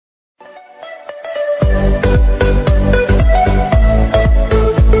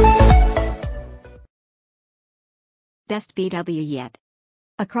Best BW yet.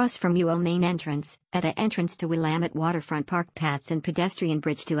 Across from UO main entrance, at a entrance to Willamette Waterfront Park paths and pedestrian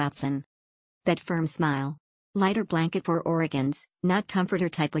bridge to Outson. Bed firm smile. Lighter blanket for Oregons, not comforter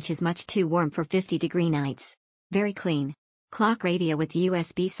type which is much too warm for 50-degree nights. Very clean. Clock radio with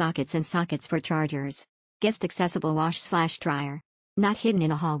USB sockets and sockets for chargers. Guest accessible wash/dryer. Not hidden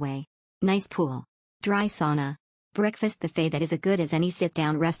in a hallway. Nice pool. Dry sauna. Breakfast buffet that is as good as any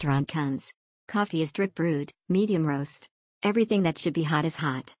sit-down restaurant comes. Coffee is drip brewed, medium roast. Everything that should be hot is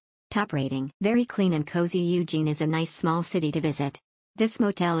hot. Top rating. Very clean and cozy. Eugene is a nice small city to visit. This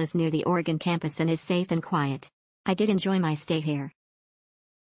motel is near the Oregon campus and is safe and quiet. I did enjoy my stay here.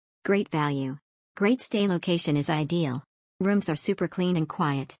 Great value. Great stay location is ideal. Rooms are super clean and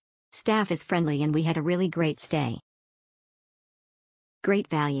quiet. Staff is friendly and we had a really great stay. Great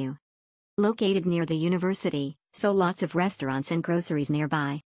value. Located near the university, so lots of restaurants and groceries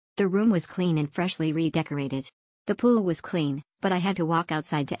nearby. The room was clean and freshly redecorated. The pool was clean, but I had to walk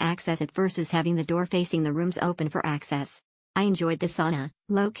outside to access it versus having the door facing the rooms open for access. I enjoyed the sauna,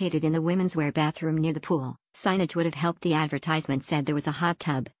 located in the women's wear bathroom near the pool. Signage would have helped. The advertisement said there was a hot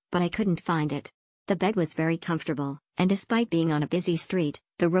tub, but I couldn't find it. The bed was very comfortable, and despite being on a busy street,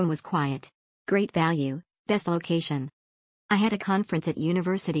 the room was quiet. Great value, best location. I had a conference at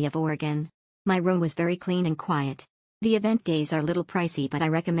University of Oregon. My room was very clean and quiet. The event days are a little pricey, but I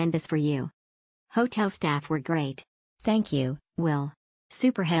recommend this for you. Hotel staff were great. Thank you, Will.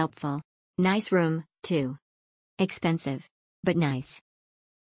 Super helpful. Nice room, too. Expensive. But nice.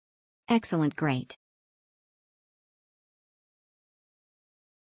 Excellent. Great.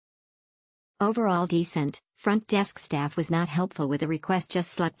 Overall decent. Front desk staff was not helpful with a request.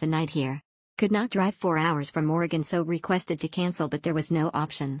 Just slept the night here. Could not drive 4 hours from Oregon, so requested to cancel, but there was no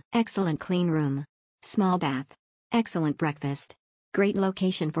option. Excellent clean room. Small bath. Excellent breakfast. Great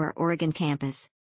location for our Oregon campus.